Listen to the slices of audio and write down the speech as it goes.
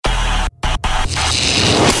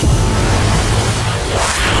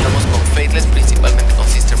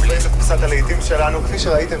הלעיתים שלנו, כפי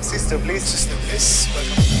שראיתם, סיסטר בליס. Sister Bliss,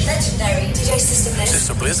 legendary DJ Sister Bliss.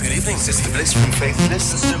 Sister Bliss, good evening. Sister Bliss from Faithless.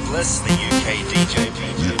 Sister Bliss, the UK DJ.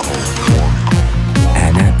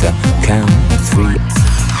 And at the count of 3,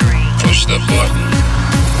 push the button.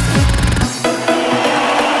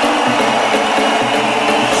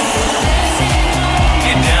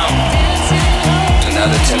 Get down. Do not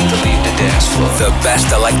attempt to leave the dance floor. the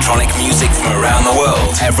best electronic music from around the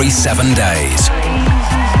world every 7 days.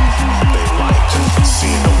 They like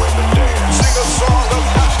seeing the women dance. Sing a song of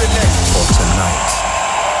happiness. For tonight,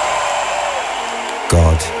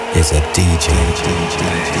 God is a DJ.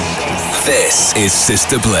 This is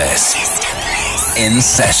Sister Bliss in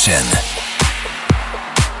session.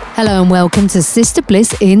 Hello and welcome to Sister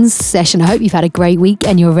Bliss in Session. I hope you've had a great week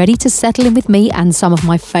and you're ready to settle in with me and some of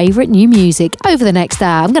my favourite new music. Over the next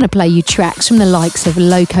hour, I'm going to play you tracks from the likes of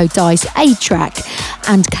Loco Dice, A-Track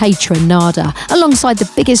and Kaytranada, alongside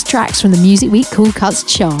the biggest tracks from the Music Week Cool Cuts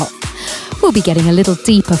chart. We'll be getting a little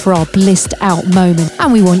deeper for our blissed out moment,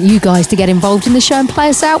 and we want you guys to get involved in the show and play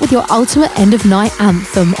us out with your ultimate end of night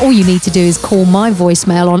anthem. All you need to do is call my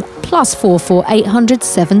voicemail on +44 800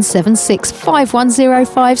 776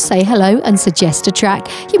 5105, say hello and suggest a track.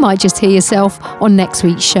 You might just hear yourself on next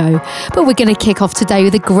week's show. But we're going to kick off today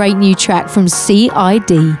with a great new track from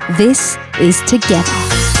CID. This is Together.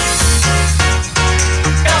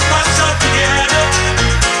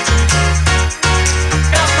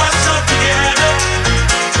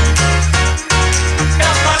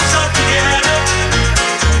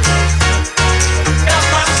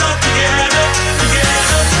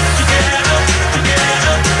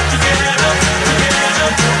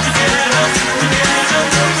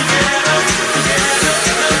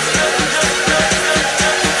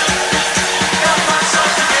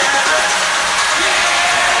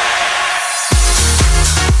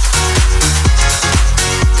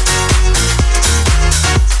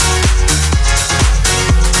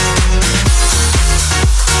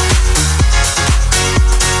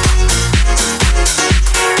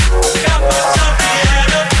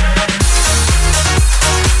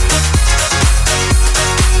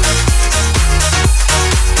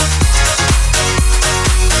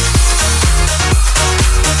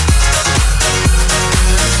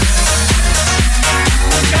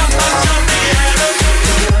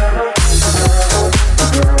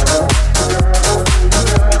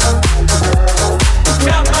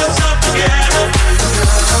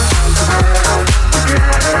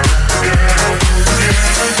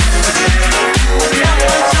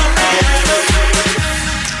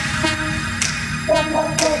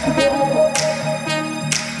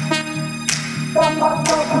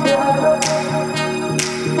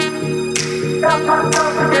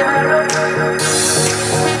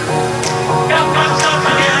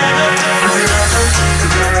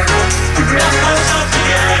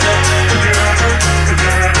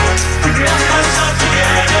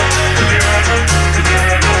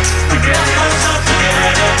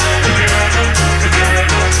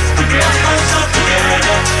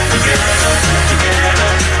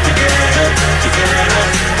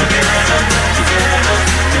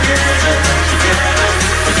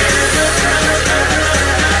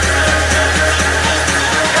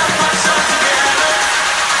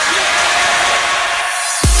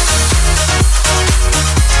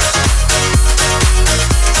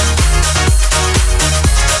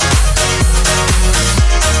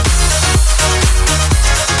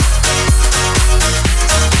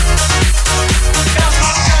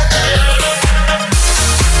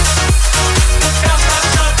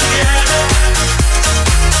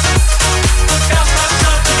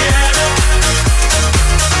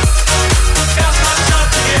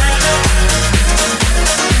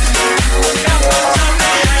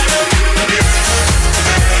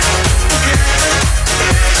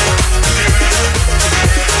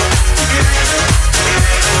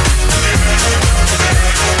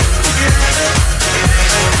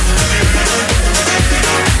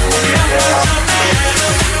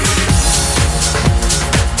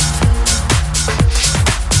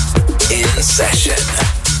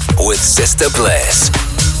 Sister Bliss.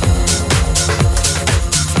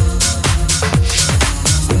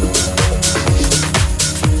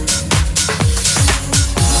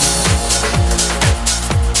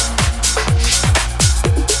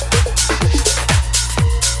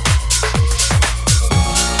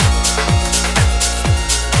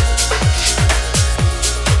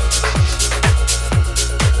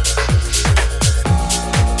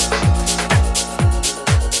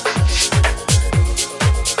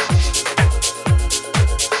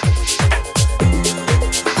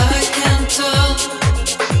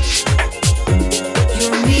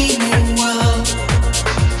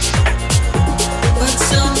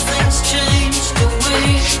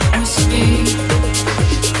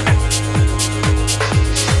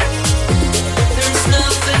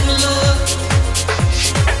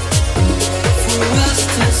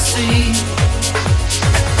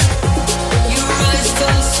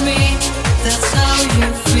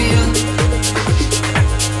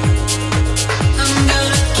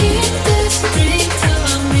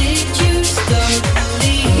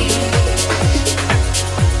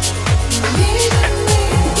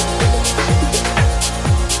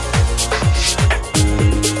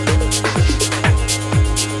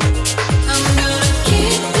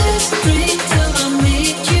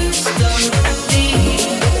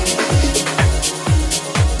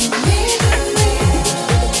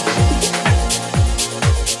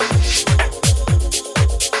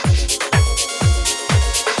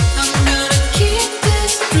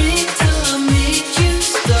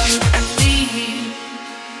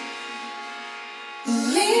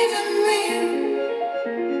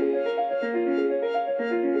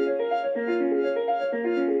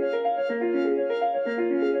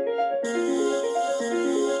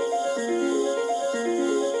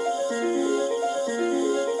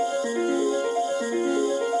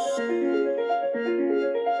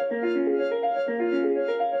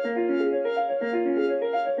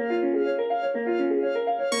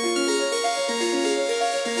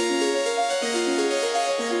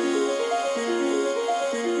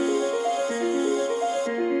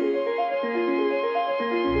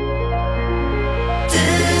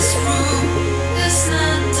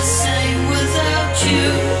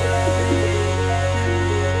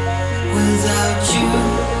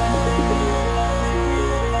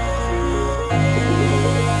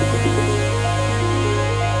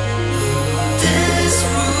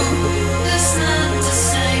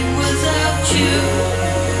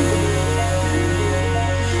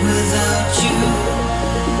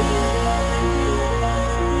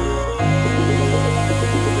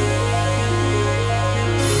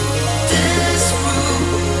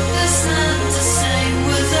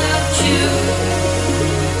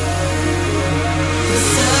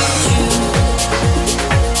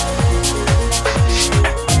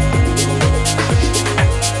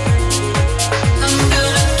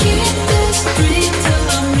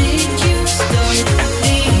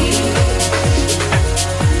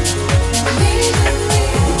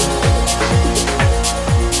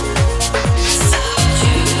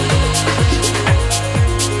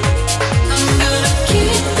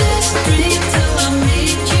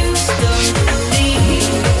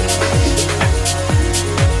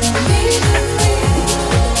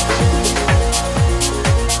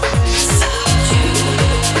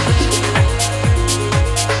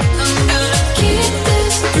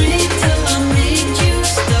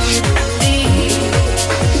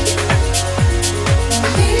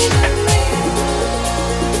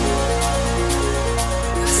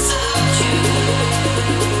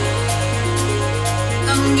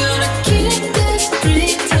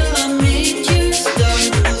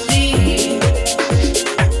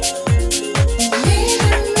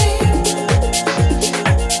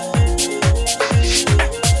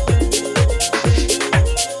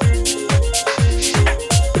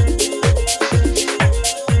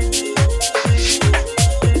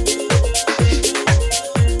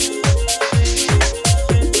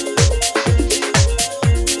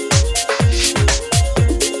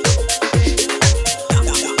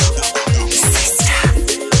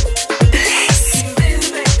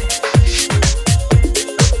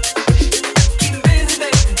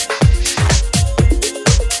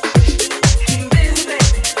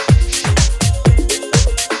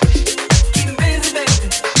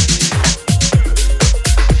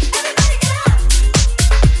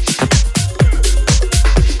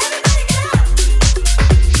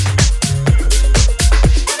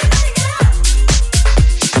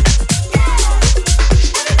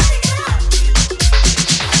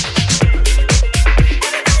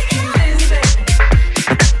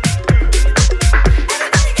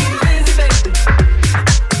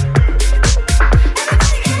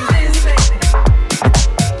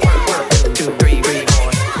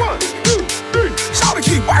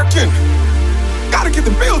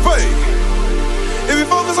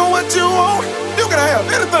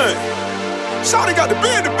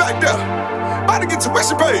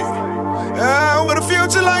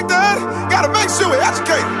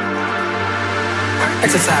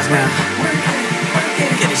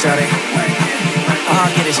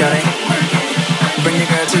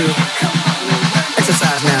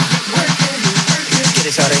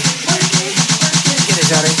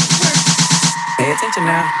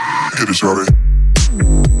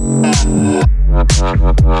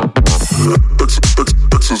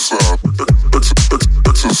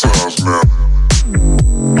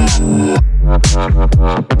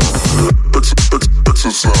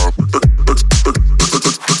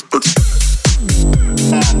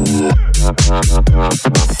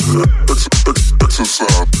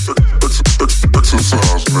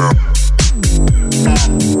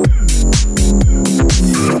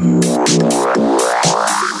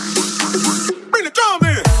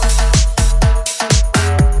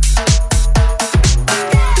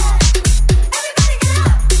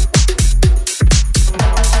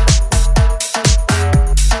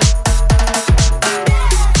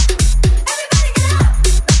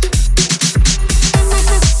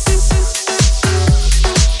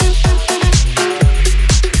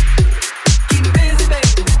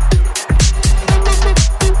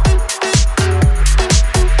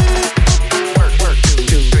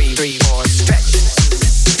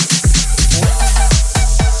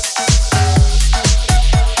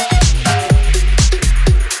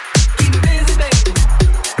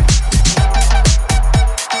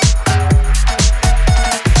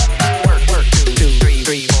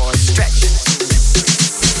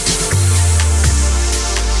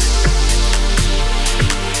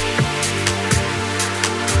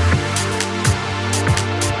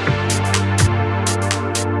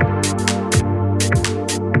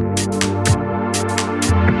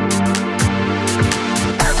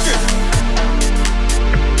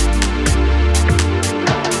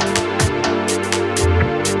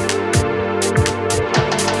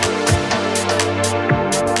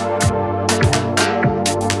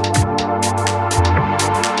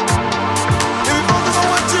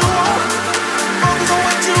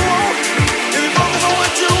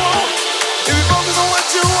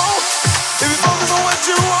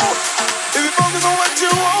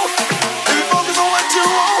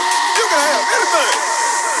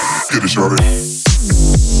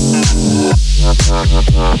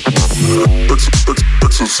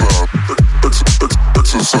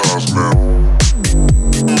 Exercise now.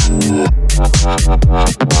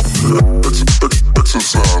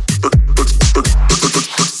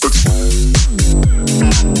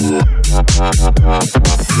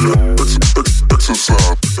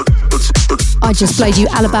 I just played you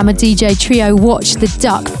Alabama DJ trio Watch the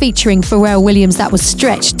Duck featuring Pharrell Williams. That was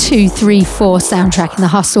Stretch 234 soundtrack in The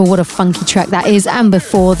Hustle. What a funky track that is. And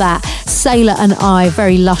before that, Sailor and I,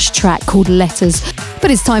 very lush track called Letters.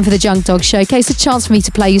 But it's time for the Junk Dog Showcase, a chance for me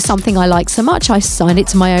to play you something I like so much I've signed it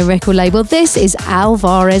to my own record label. This is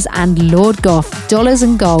Alvarez and Lord Goff, Dollars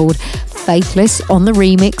and Gold, Faithless on the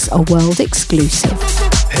remix, a world exclusive.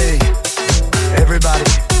 Hey, everybody,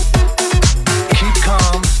 keep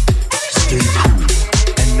calm, stay cool,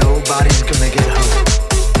 and nobody's gonna get hurt.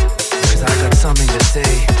 'Cause I got something to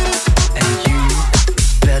say, and you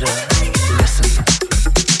better listen.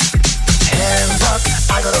 Hands up,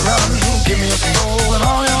 I gotta run, give me a soul and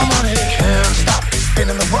all your money. Can't stop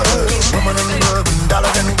spinning the world, woman and bourbon,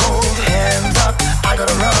 dollars and gold. Hands up, I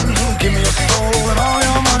gotta run, give me a soul and all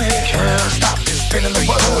your money. Can't stop spinning the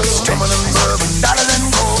world, woman and bourbon, dollars and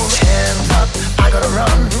gold. Hands up, I gotta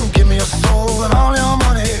run, give me a soul and all your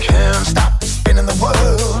money. Can't stop spinning the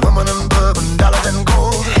world, woman and bourbon, dollars and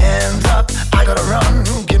gold. Hands up, I gotta run,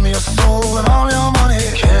 give me a soul and all your money.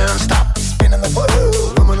 Can't stop spinning the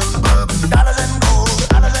world, woman and bourbon, dollars and gold,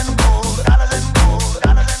 dollars and gold, dollars and gold,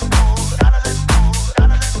 dollars and gold, dollars and gold,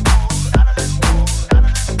 dollars and gold,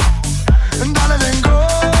 dollars and gold.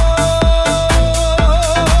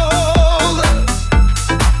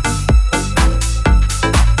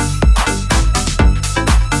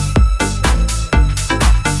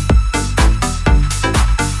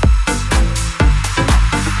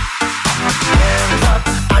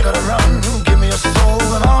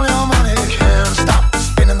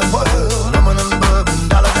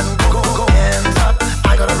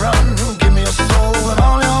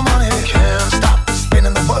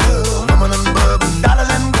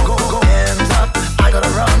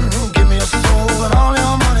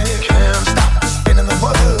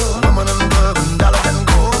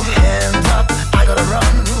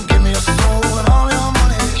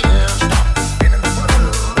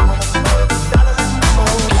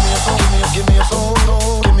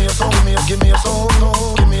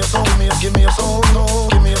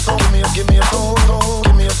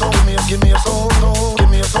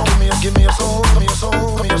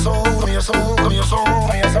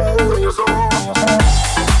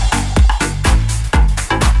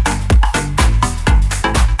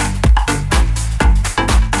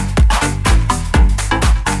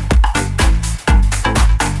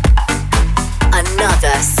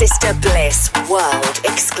 Sister Bliss world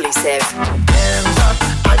exclusive. Hands up,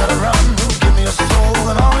 I gotta run. Give me a soul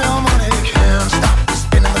and all your money. Can't stop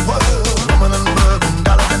spinning the world. Woman and bourbon,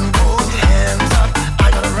 dollars and gold. Hands up, I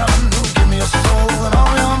gotta run. Give me a soul and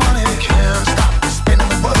all your money. Can't stop spinning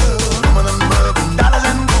the world. Woman and bourbon, dollars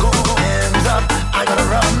and gold. Hands up, I gotta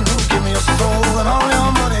run. Give me a soul and all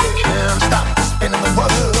your money. Can't stop spinning the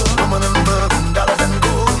world. Woman and bourbon, dollars and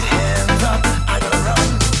gold. Hands up, I gotta run.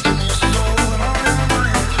 Give me a soul and all your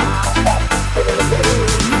money.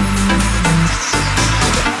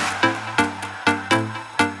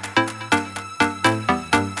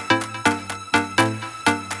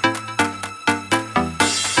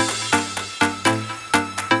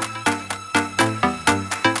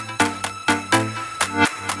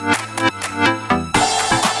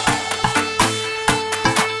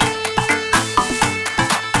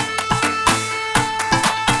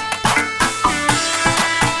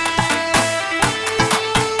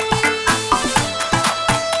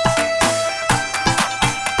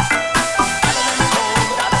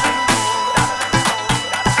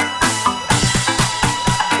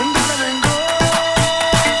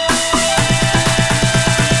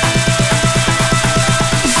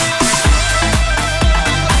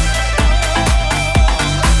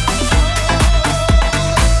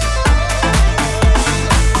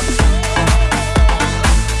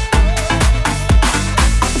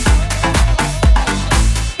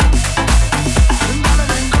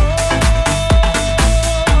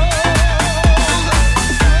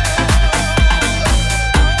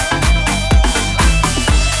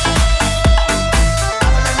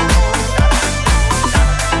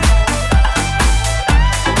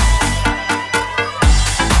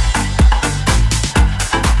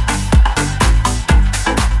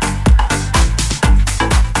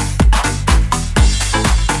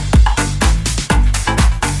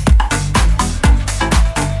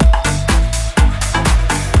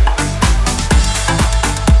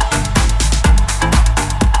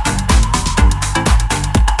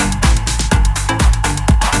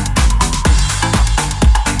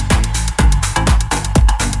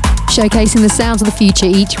 showcasing the sounds of the future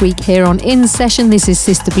each week here on In Session. This is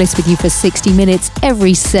Sister Bliss with you for 60 minutes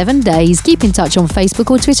every 7 days. Keep in touch on Facebook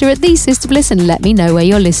or Twitter at The Sister Bliss and let me know where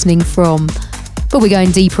you're listening from. But we're going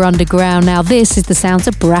deeper underground now. This is the sounds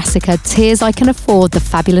of Brassica, Tears I Can Afford, the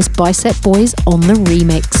fabulous Bicep Boys on the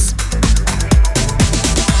remix.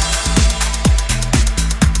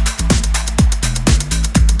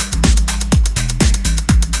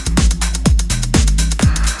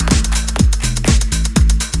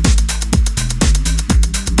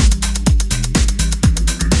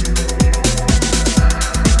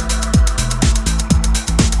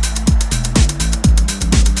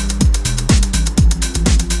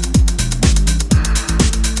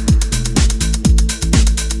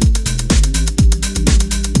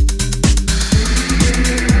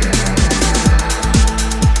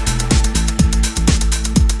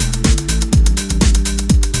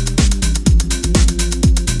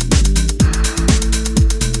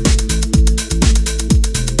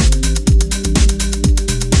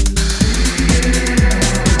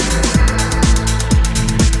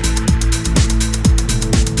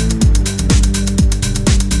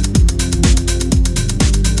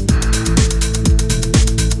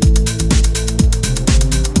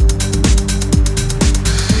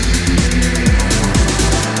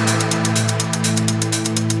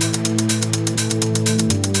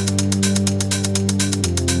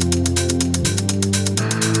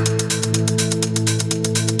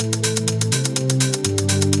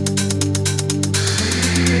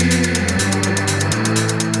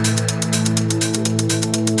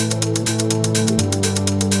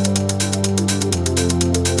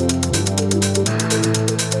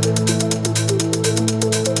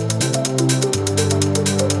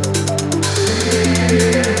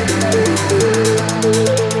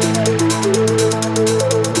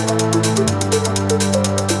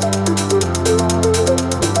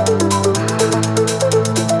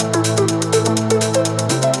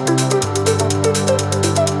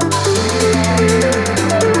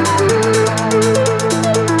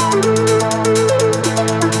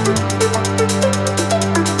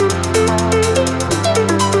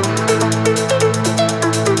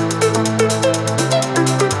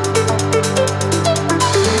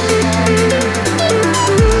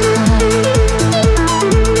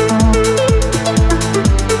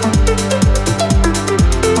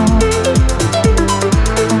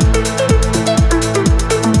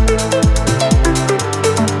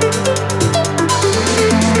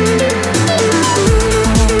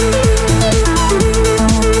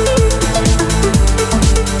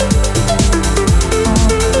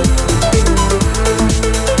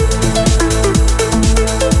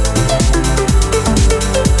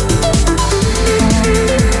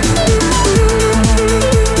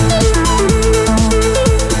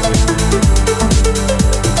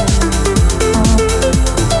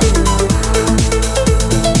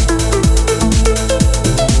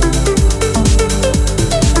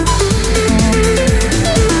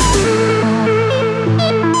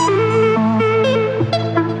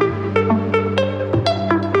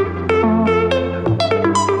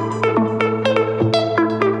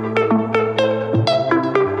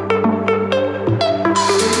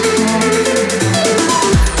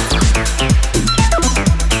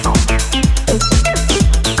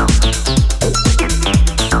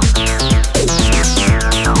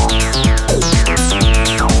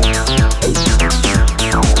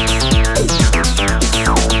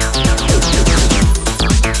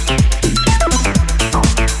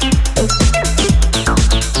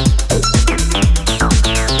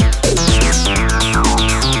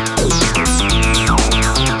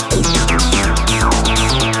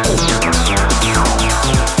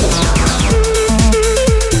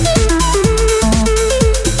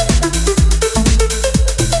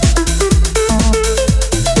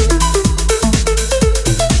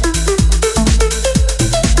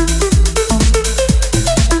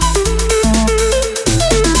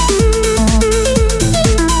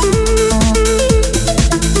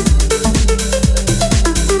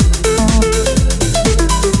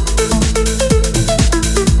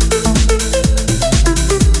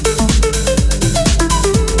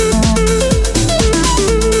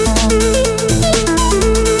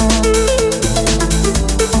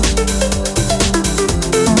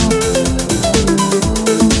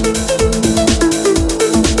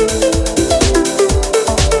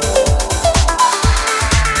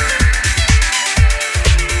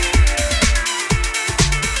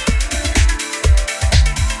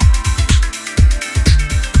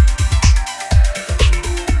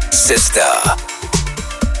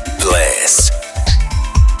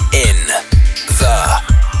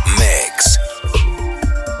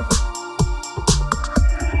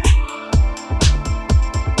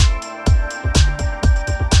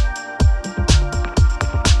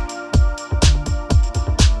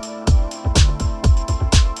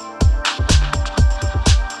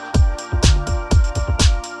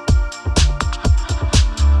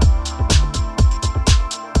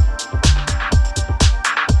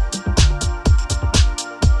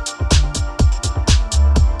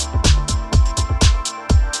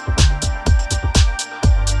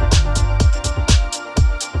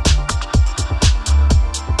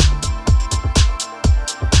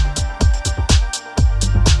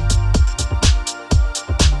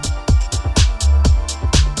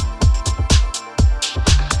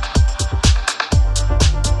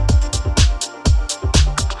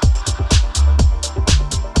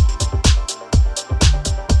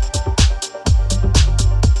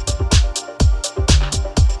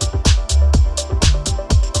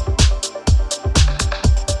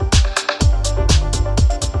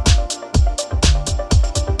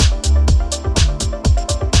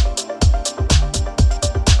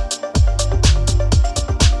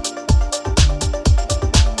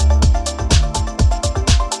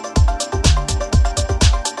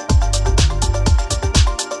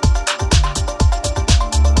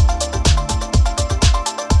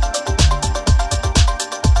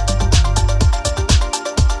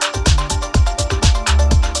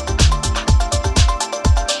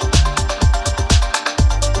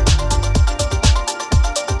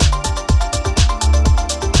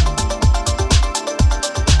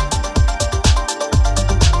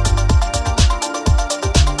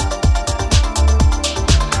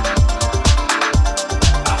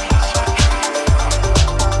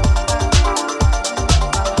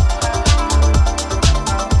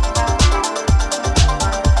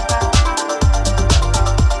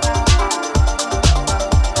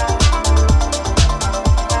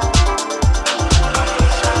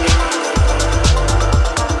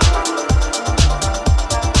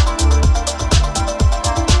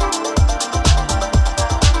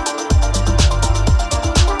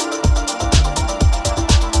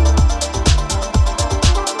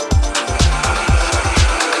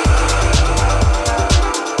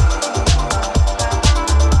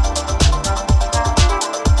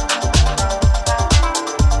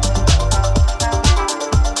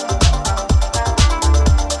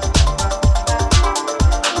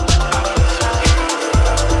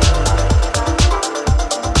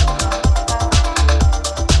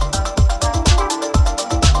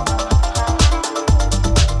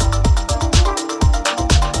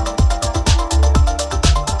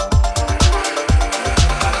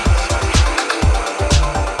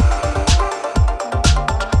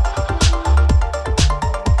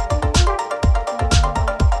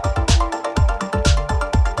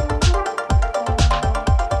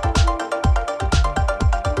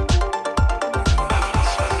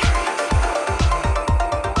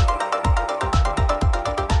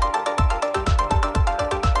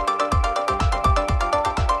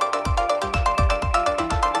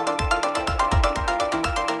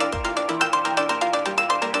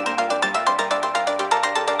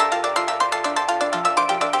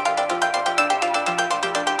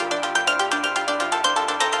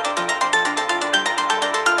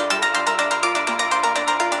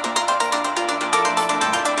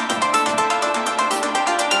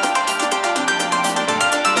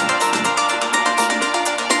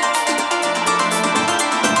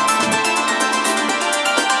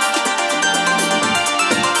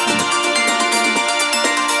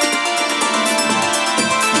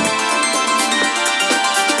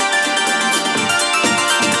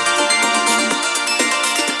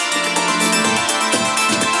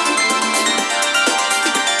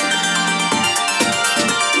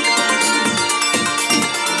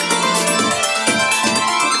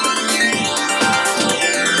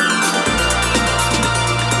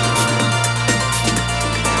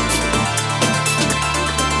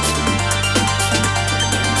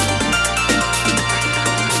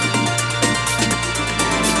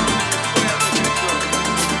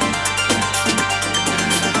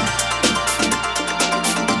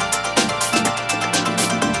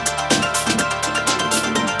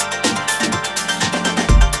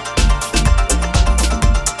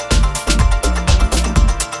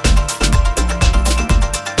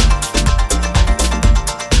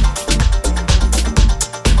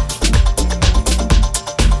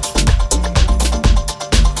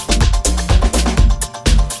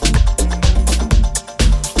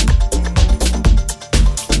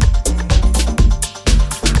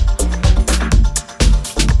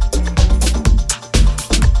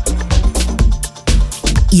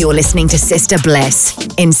 You're listening to Sister Bliss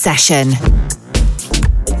in session.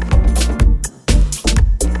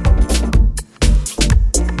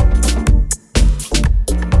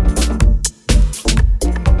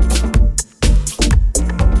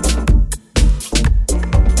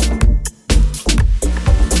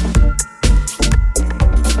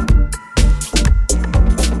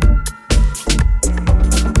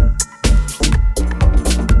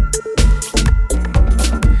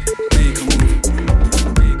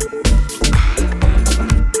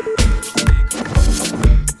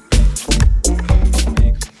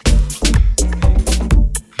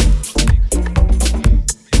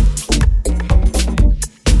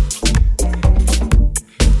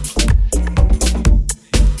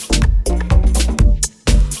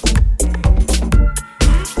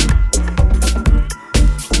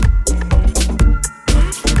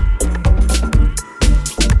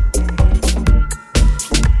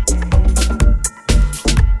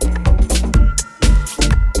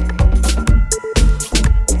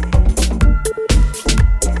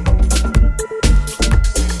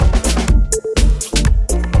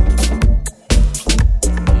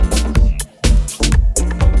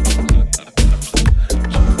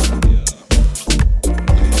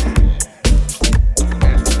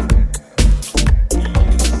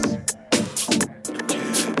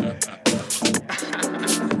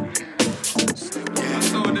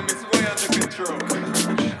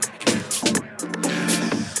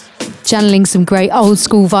 Channeling some great old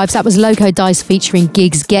school vibes. That was Loco Dice featuring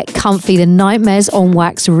Giggs, Get Comfy, the Nightmares on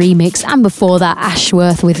Wax remix. And before that,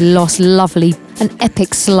 Ashworth with Lost, lovely, an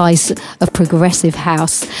epic slice of progressive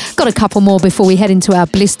house. Got a couple more before we head into our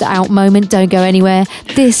blissed out moment. Don't go anywhere.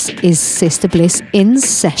 This is Sister Bliss in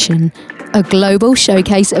session, a global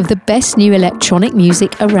showcase of the best new electronic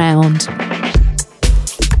music around.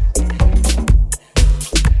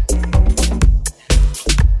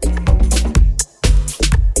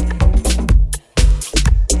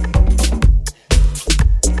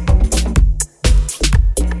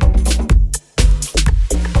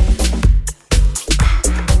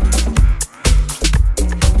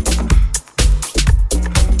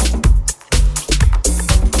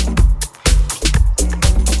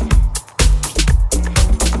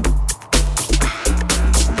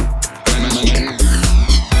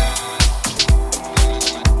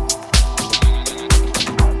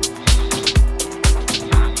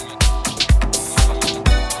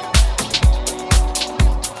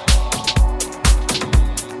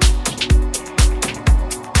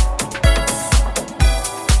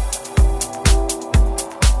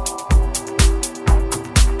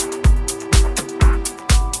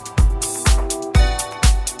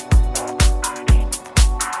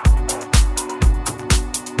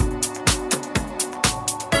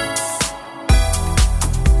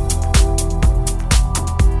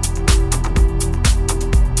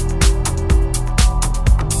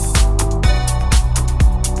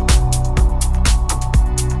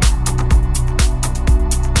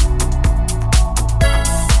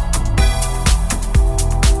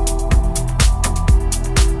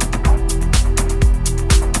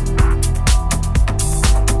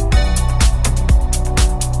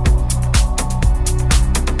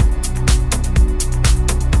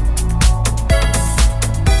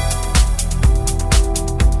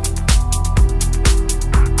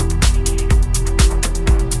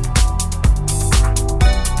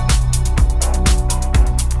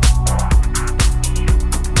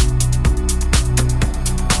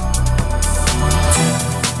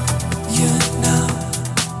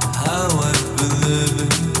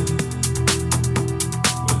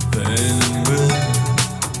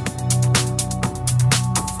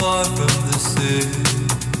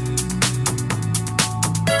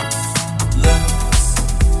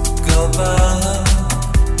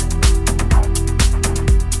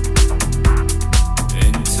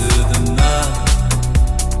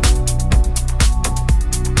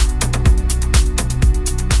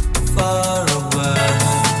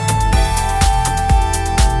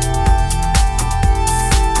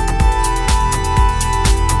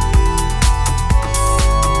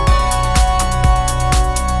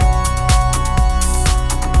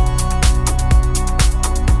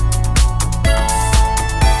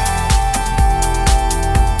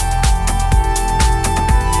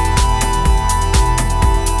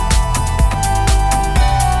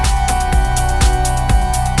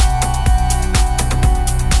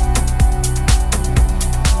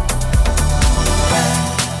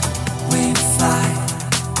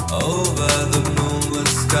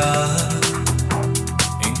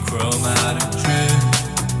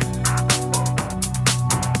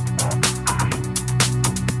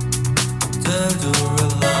 Turn to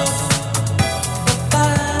realize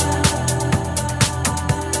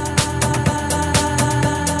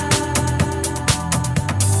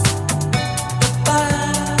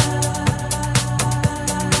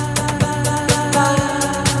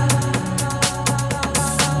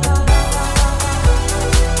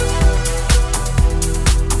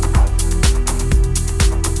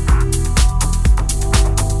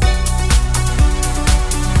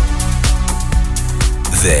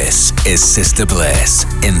This is Sister Bliss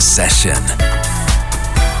in session.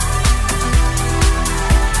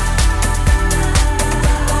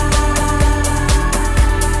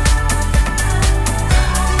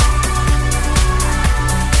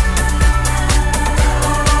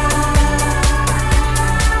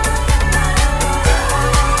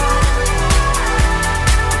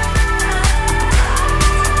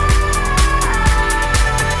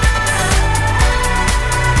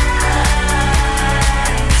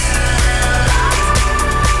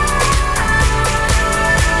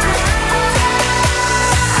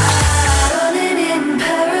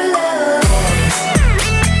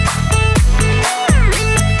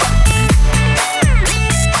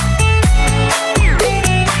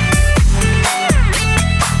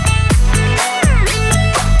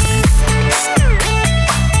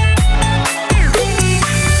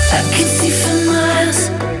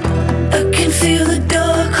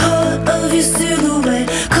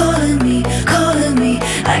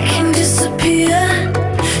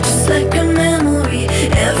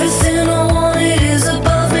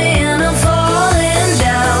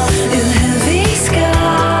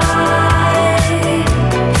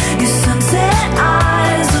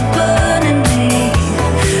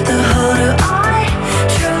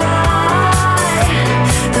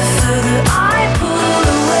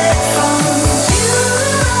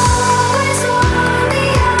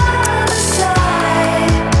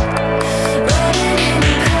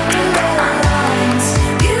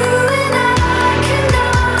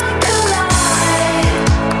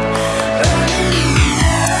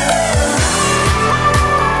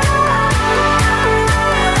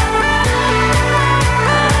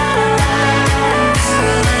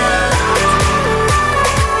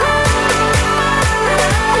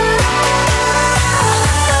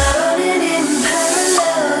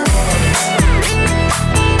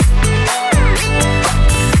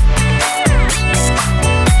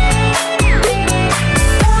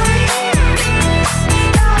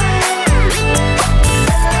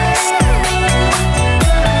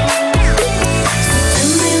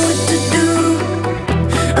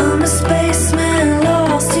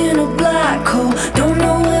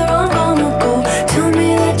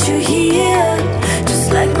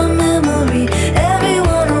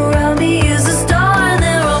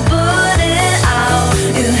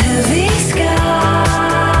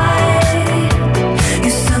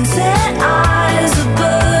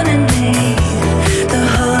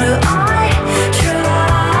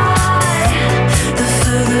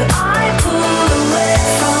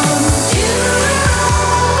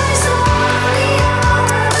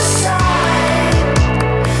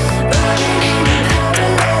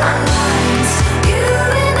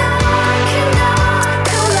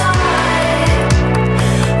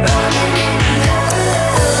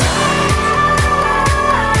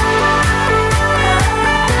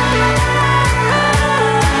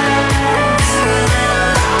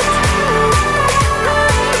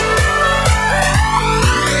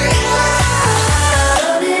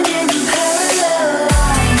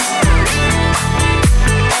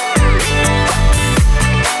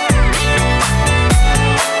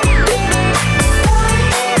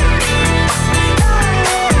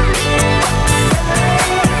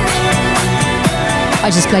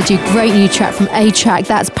 I just played you a great new track from A-Trak.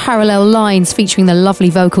 That's Parallel Lines featuring the lovely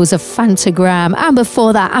vocals of Fantagram. And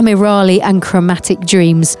before that, Amirali and Chromatic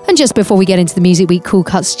Dreams. And just before we get into the Music Week Cool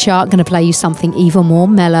Cuts chart, going to play you something even more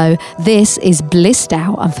mellow. This is Blissed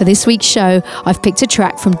Out. And for this week's show, I've picked a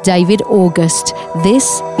track from David August.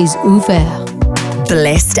 This is Ouvert.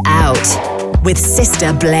 Blissed Out with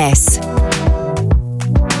Sister Bliss.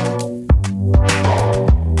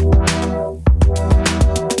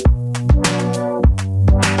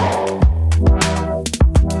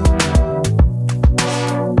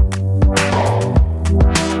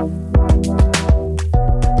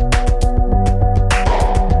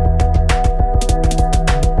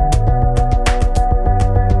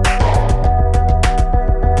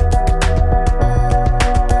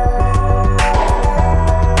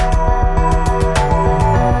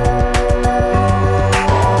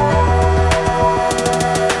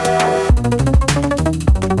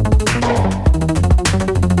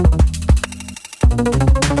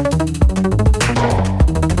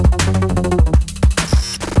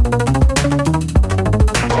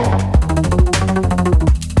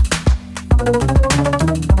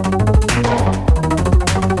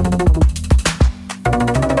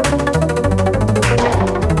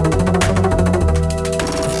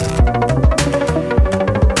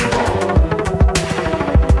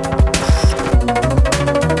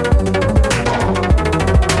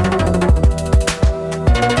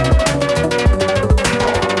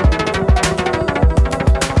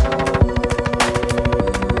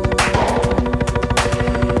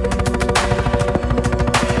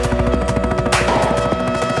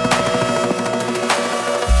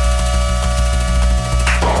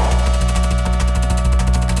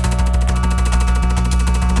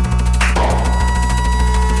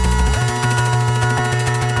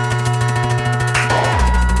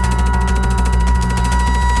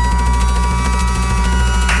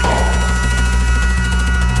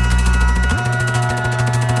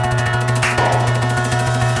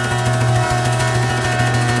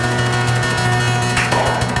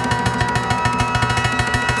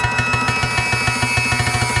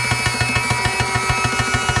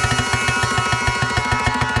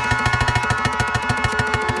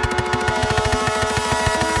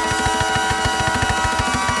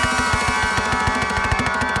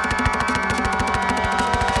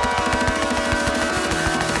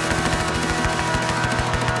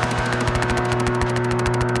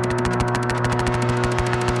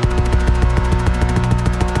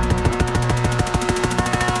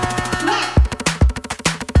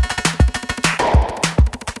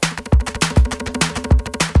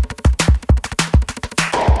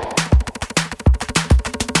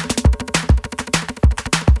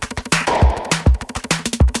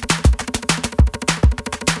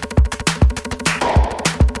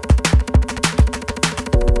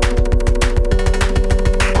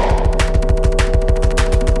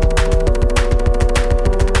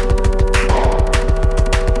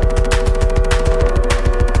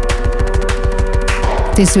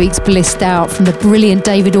 This week's Blissed Out from the brilliant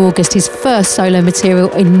David August, his first solo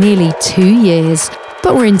material in nearly 2 years.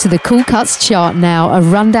 But we're into the Cool Cuts chart now, a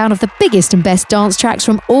rundown of the biggest and best dance tracks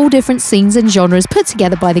from all different scenes and genres put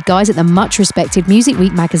together by the guys at the much respected Music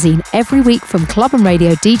Week magazine every week from club and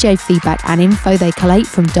radio, DJ feedback and info they collate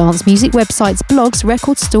from dance music websites, blogs,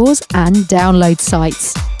 record stores and download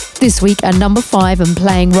sites. This week at number 5 and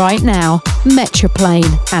playing right now,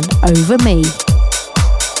 Metroplane and Over Me.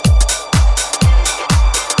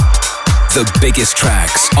 The biggest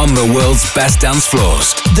tracks on the world's best dance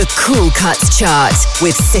floors. The Cool Cuts chart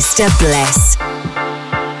with Sister Bliss.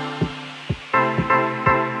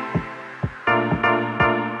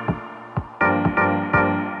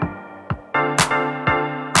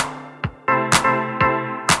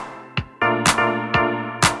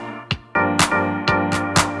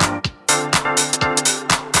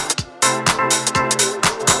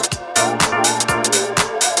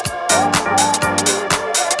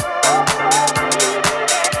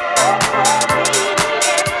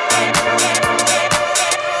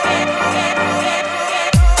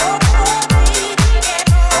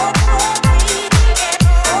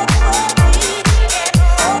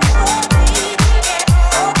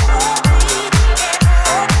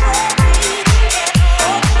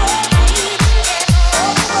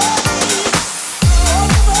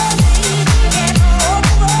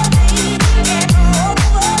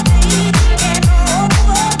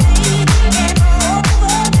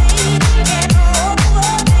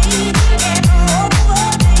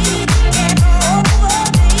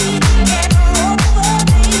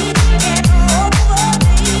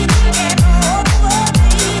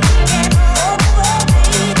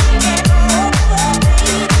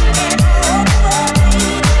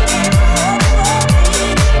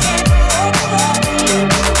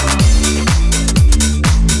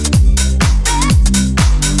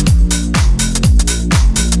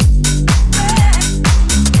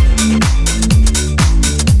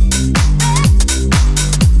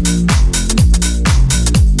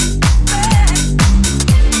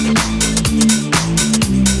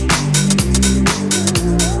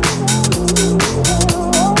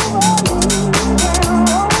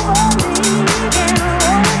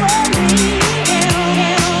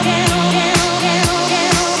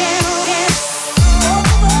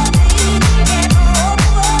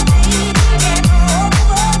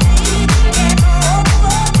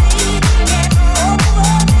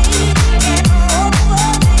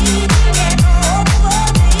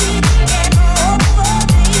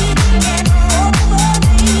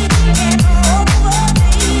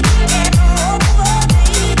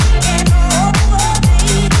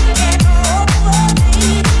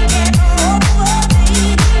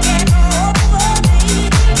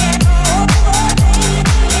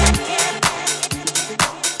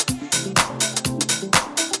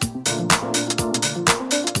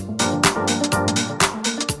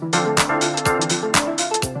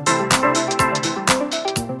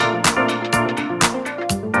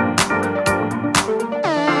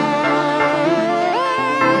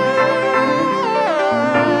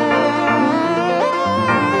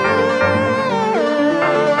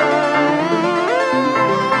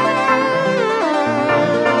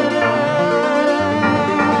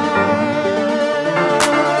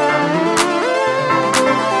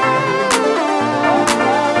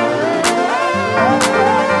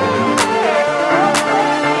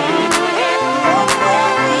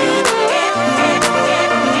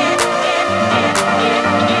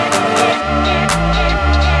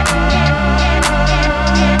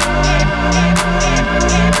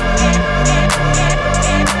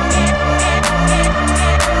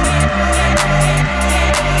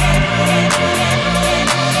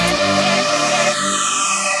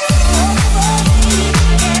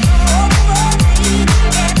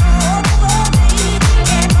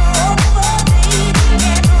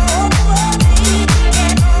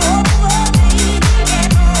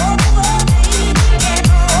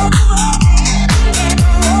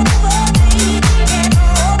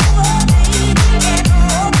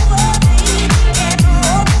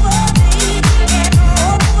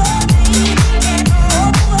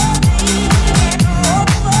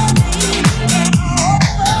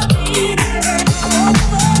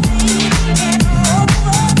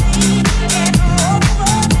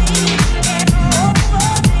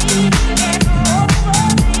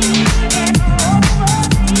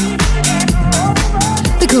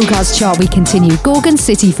 Charts chart we continue. Gorgon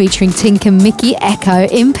City featuring Tink and Mickey Echo,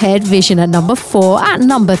 Impaired Vision at number 4. At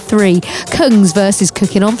number 3, Kungs versus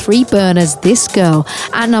Cooking on 3 Burners, This Girl.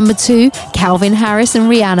 At number 2, Calvin Harris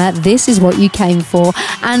and Rihanna, This Is What You Came For.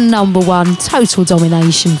 And number 1, total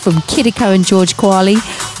domination from Kidiko and George Qualley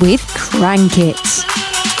with Crank It.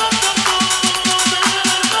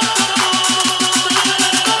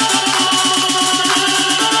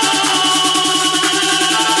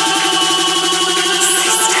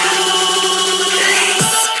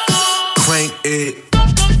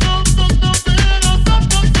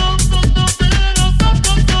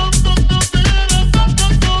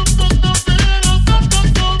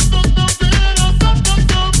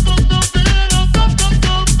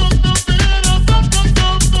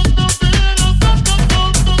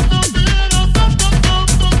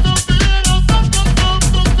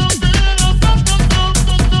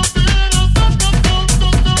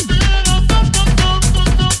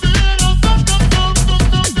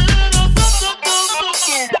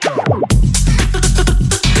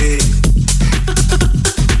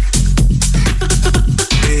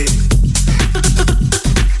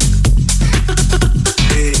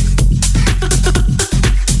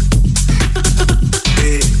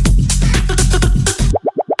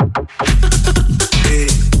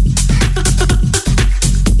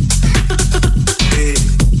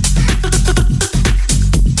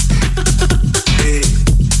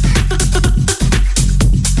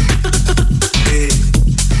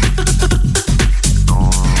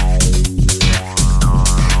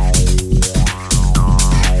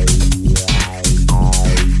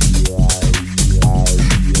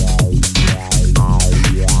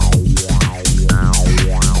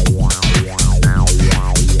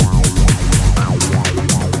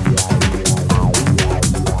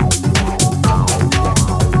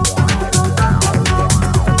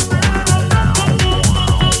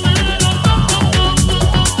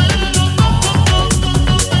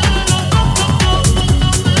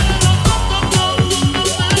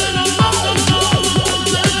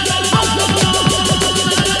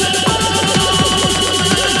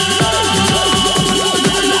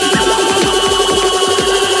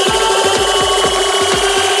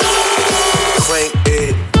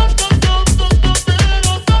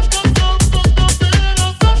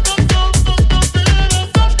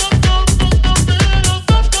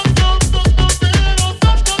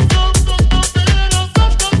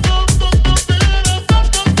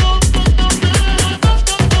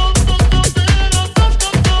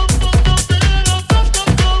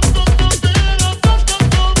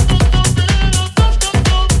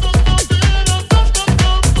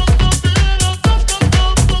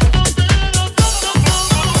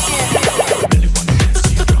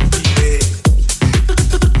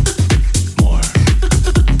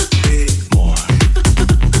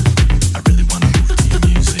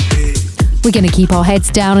 We're going to keep our heads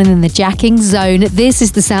down and in the jacking zone. This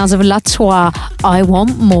is the sounds of La Trois, I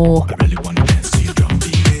Want More. I really want to dance to your drum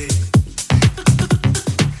beat.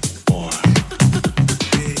 More.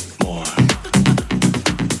 More.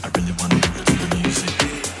 I really want to move to your music.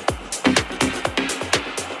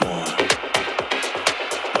 More.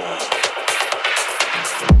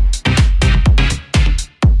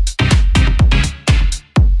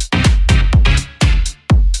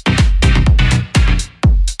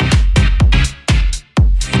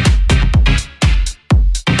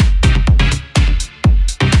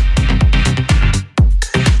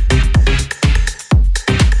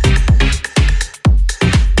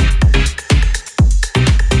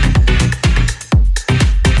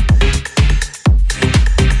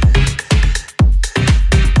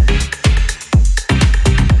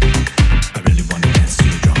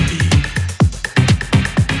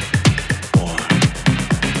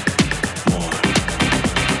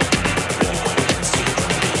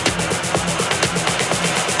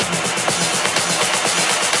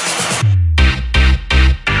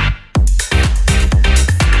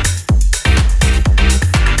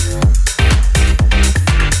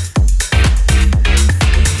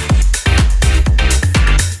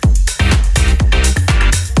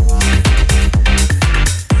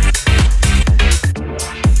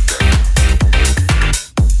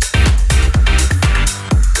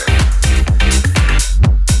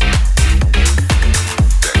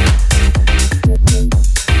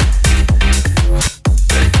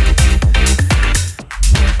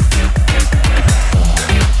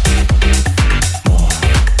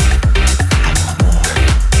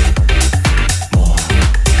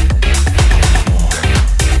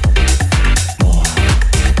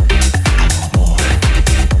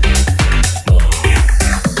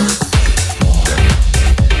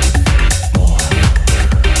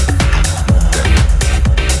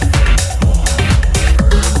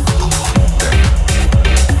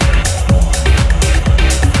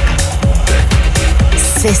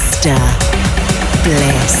 Sister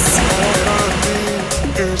Bliss.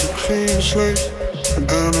 Is a clean slate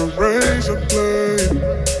and a razor blade.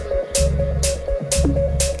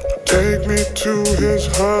 Take me to his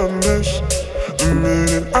highness the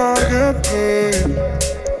minute I get paid.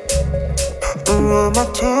 Run my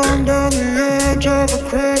tongue down the edge of a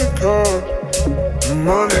credit card.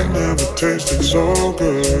 Money never tasted so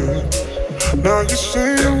good. Now you're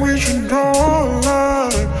saying we should draw a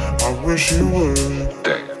line. I wish you would.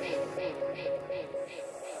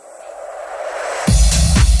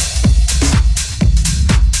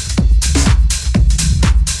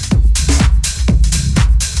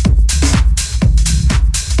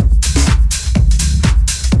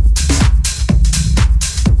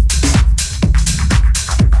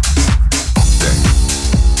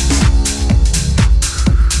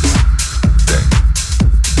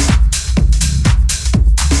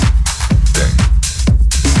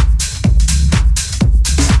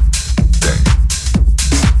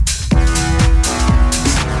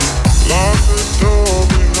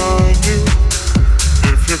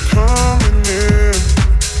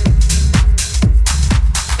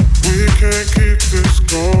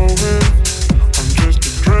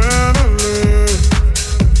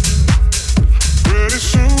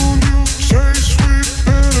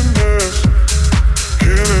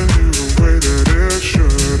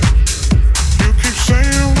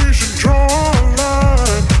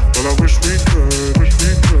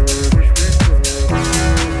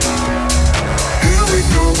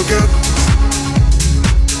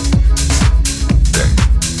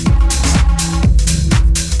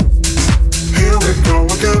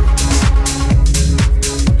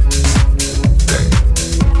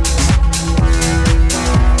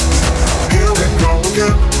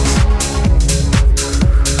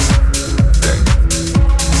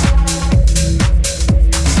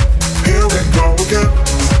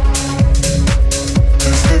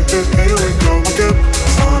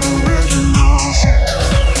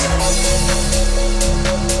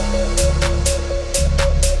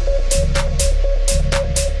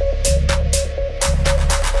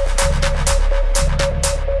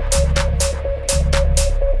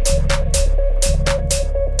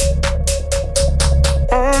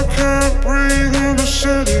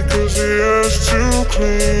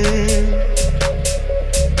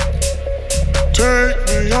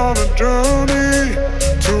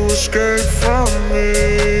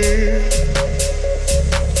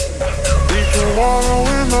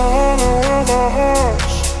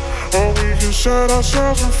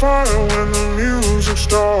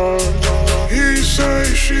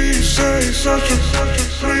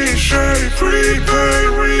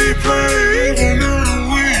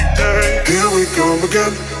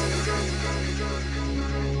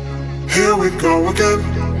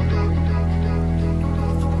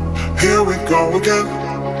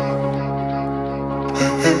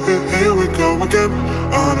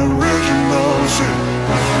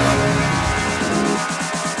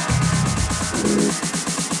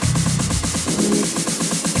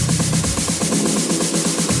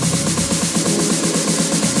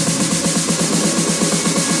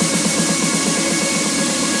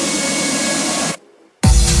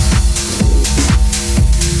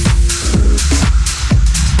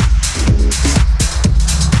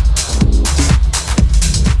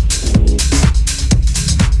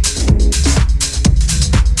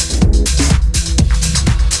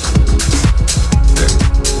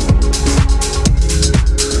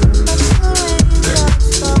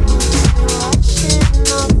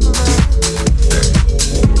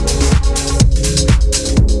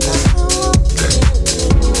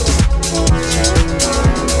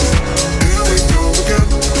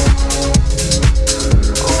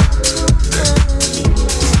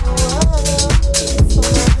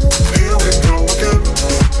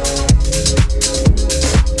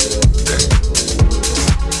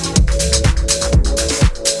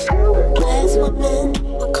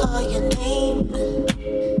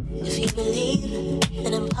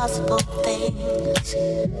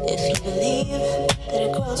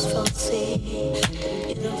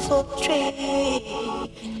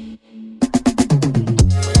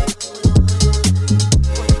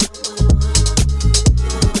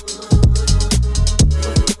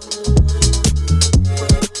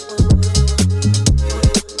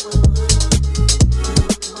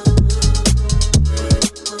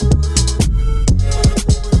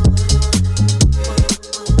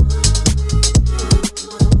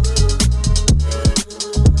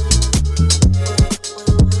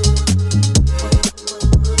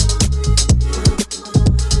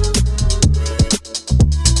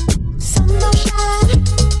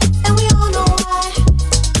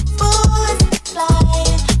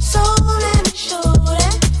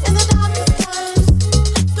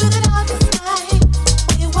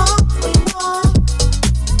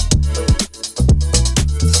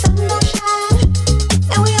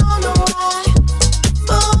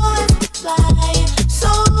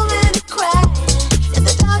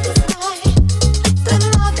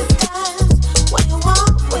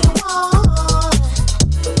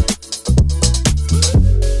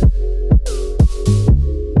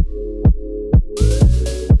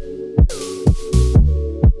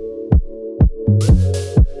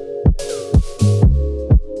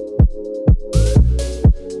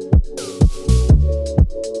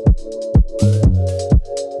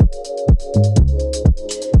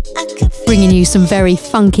 bringing you some very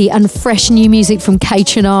funky and fresh new music from Kay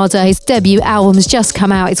Trinada. His debut album's just come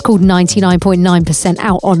out. It's called 99.9%,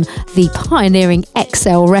 out on the pioneering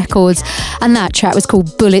XL Records. And that track was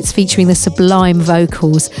called Bullets, featuring the sublime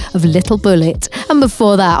vocals of Little Bullet. And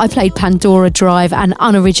before that, I played Pandora Drive and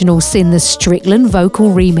Unoriginal Sin, the Strickland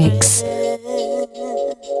vocal remix.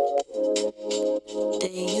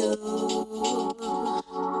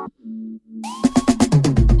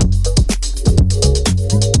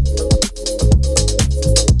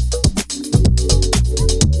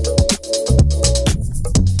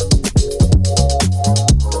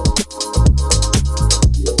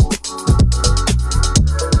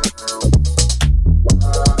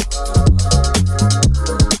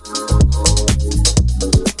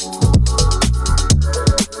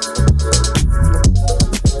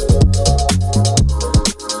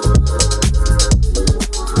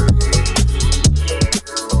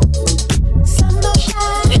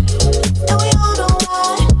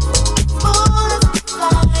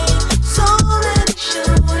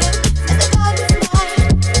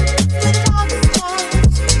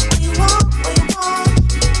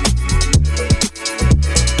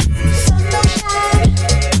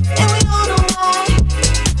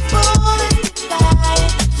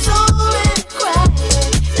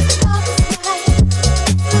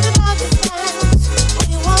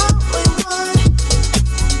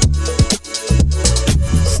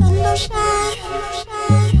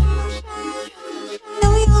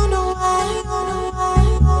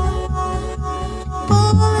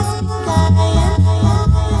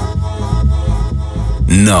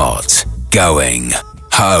 Not Going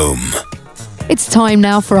Home. It's time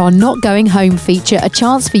now for our Not Going Home feature, a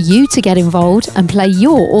chance for you to get involved and play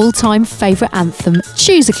your all-time favourite anthem.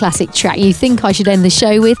 Choose a classic track you think I should end the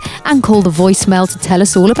show with and call the voicemail to tell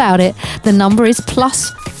us all about it. The number is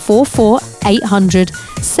 +44 800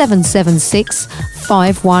 776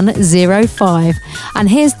 5105. And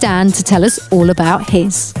here's Dan to tell us all about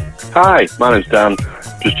his. Hi, my name's Dan,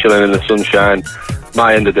 just chilling in the sunshine.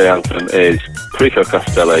 My end of day anthem is Perico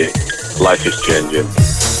Castelli, Life is Changing.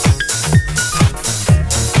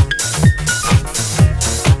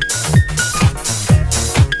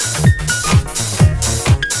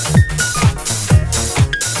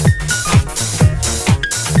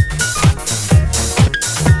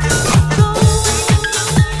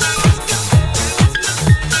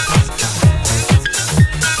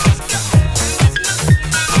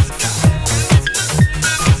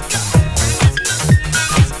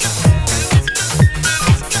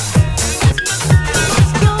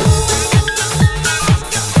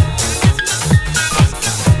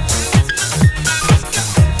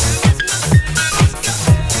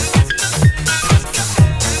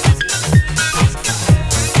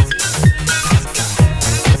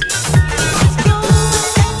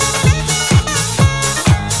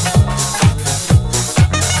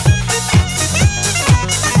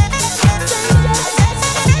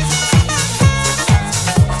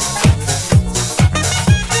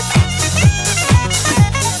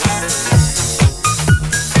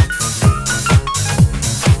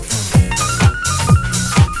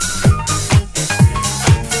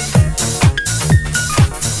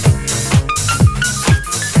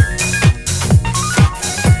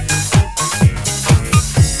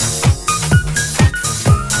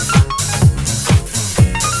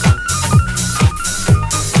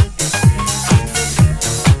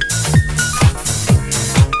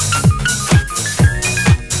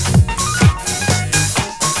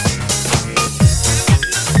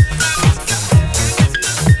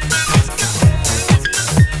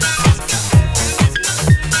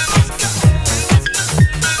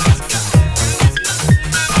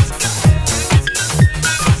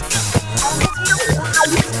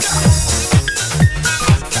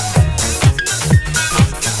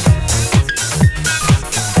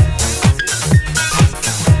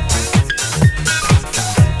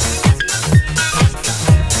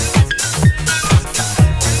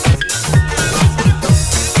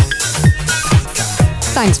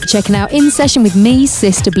 Thanks for checking out In Session with me,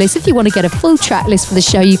 Sister Bliss. If you want to get a full track list for the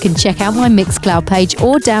show, you can check out my Mixcloud page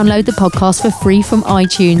or download the podcast for free from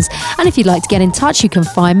iTunes. And if you'd like to get in touch, you can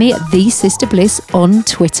find me at The Sister Bliss on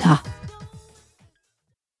Twitter.